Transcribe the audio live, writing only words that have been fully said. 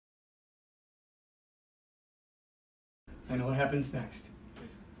I know what happens next.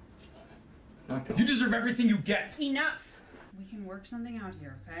 Not going. You deserve everything you get. Enough. We can work something out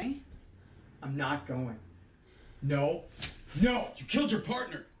here, okay? I'm not going. No. No! You killed your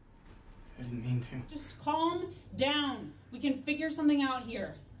partner! I didn't mean to. Just calm down. We can figure something out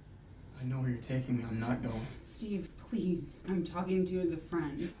here. I know where you're taking me. I'm not going. Steve, please. I'm talking to you as a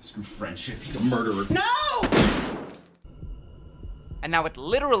friend. Screw friendship. He's a murderer. No! And now it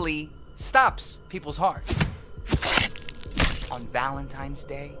literally stops people's hearts. On Valentine's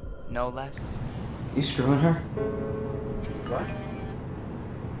Day, no less. You screwing her? What?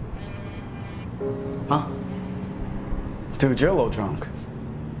 Huh? Dude, you're a little drunk.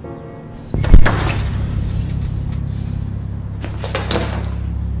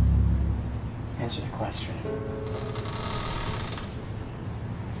 Answer the question.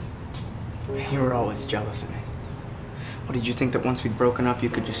 You were always jealous of me. What, did you think that once we'd broken up you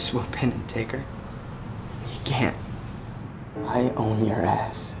could just swoop in and take her? You can't. I own your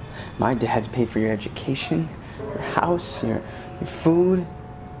ass. My dad's paid for your education, your house, your food,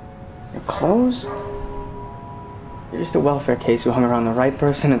 your clothes. You're just a welfare case who hung around the right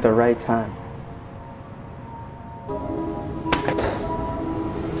person at the right time.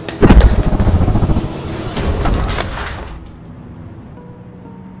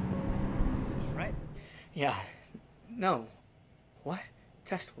 Right? Yeah. No. What?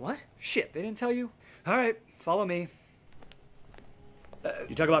 Test what? Shit, they didn't tell you? Alright, follow me.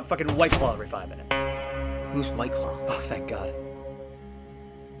 You talk about fucking White Claw every 5 minutes. Who's White Claw? Oh, thank God.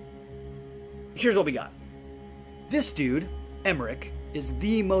 Here's what we got. This dude, Emmerich, is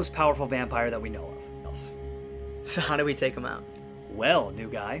the most powerful vampire that we know of. So how do we take him out? Well, new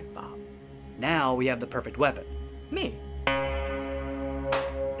guy, Bob. Now we have the perfect weapon. Me.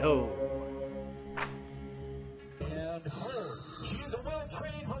 No. And her, she's a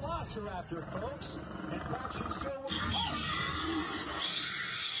well-trained velociraptor, folks. In fact, she's so...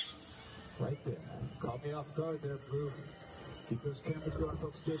 Right there. Caught me off guard there, Blue. Keep those cameras going,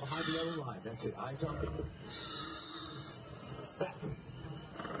 folks. Stay behind the other line. That's it. Eyes on me. Back.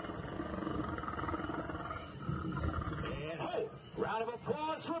 And ho! Round of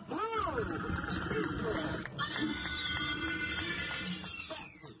applause for Blue! Speed